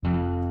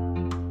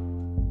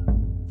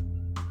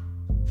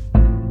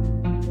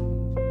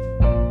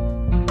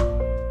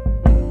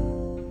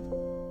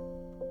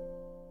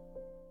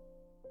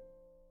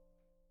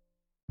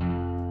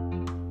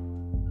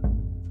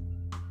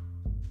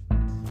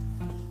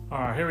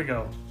Alright, here we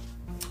go.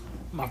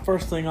 My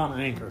first thing on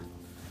Anchor.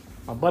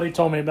 My buddy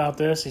told me about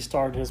this. He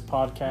started his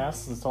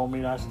podcast and told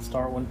me that I should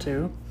start one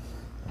too.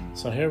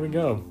 So here we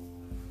go.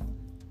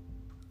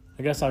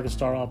 I guess I could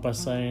start off by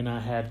saying I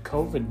had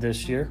COVID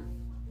this year.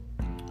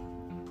 I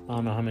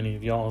don't know how many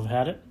of y'all have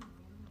had it.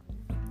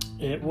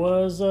 It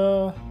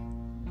wasn't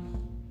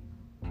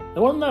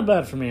that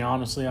bad for me,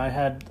 honestly.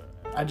 I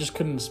just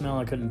couldn't smell,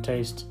 I couldn't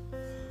taste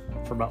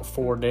for about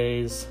 4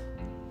 days.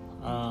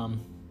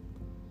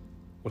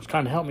 Which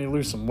kind of helped me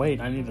lose some weight.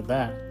 I needed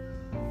that.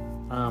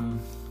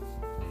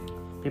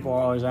 People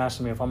are always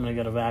asking me if I'm going to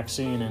get a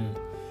vaccine, and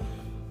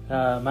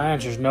my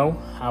answer is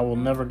no. I will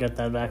never get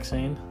that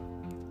vaccine.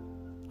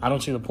 I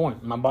don't see the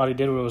point. My body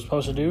did what it was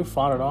supposed to do,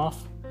 fought it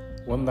off.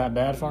 Wasn't that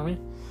bad for me.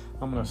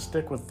 I'm going to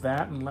stick with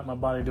that and let my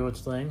body do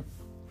its thing.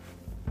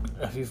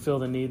 If you feel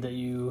the need that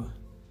you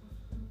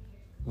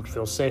would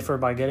feel safer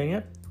by getting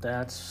it,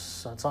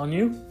 that's on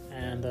you,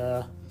 and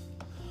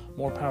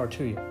more power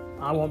to you.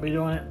 I won't be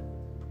doing it.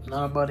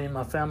 Nobody in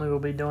my family will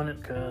be doing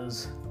it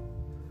because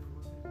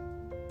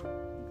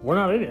we're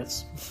not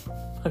idiots.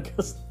 I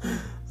guess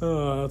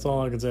that's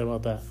all I can say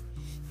about that.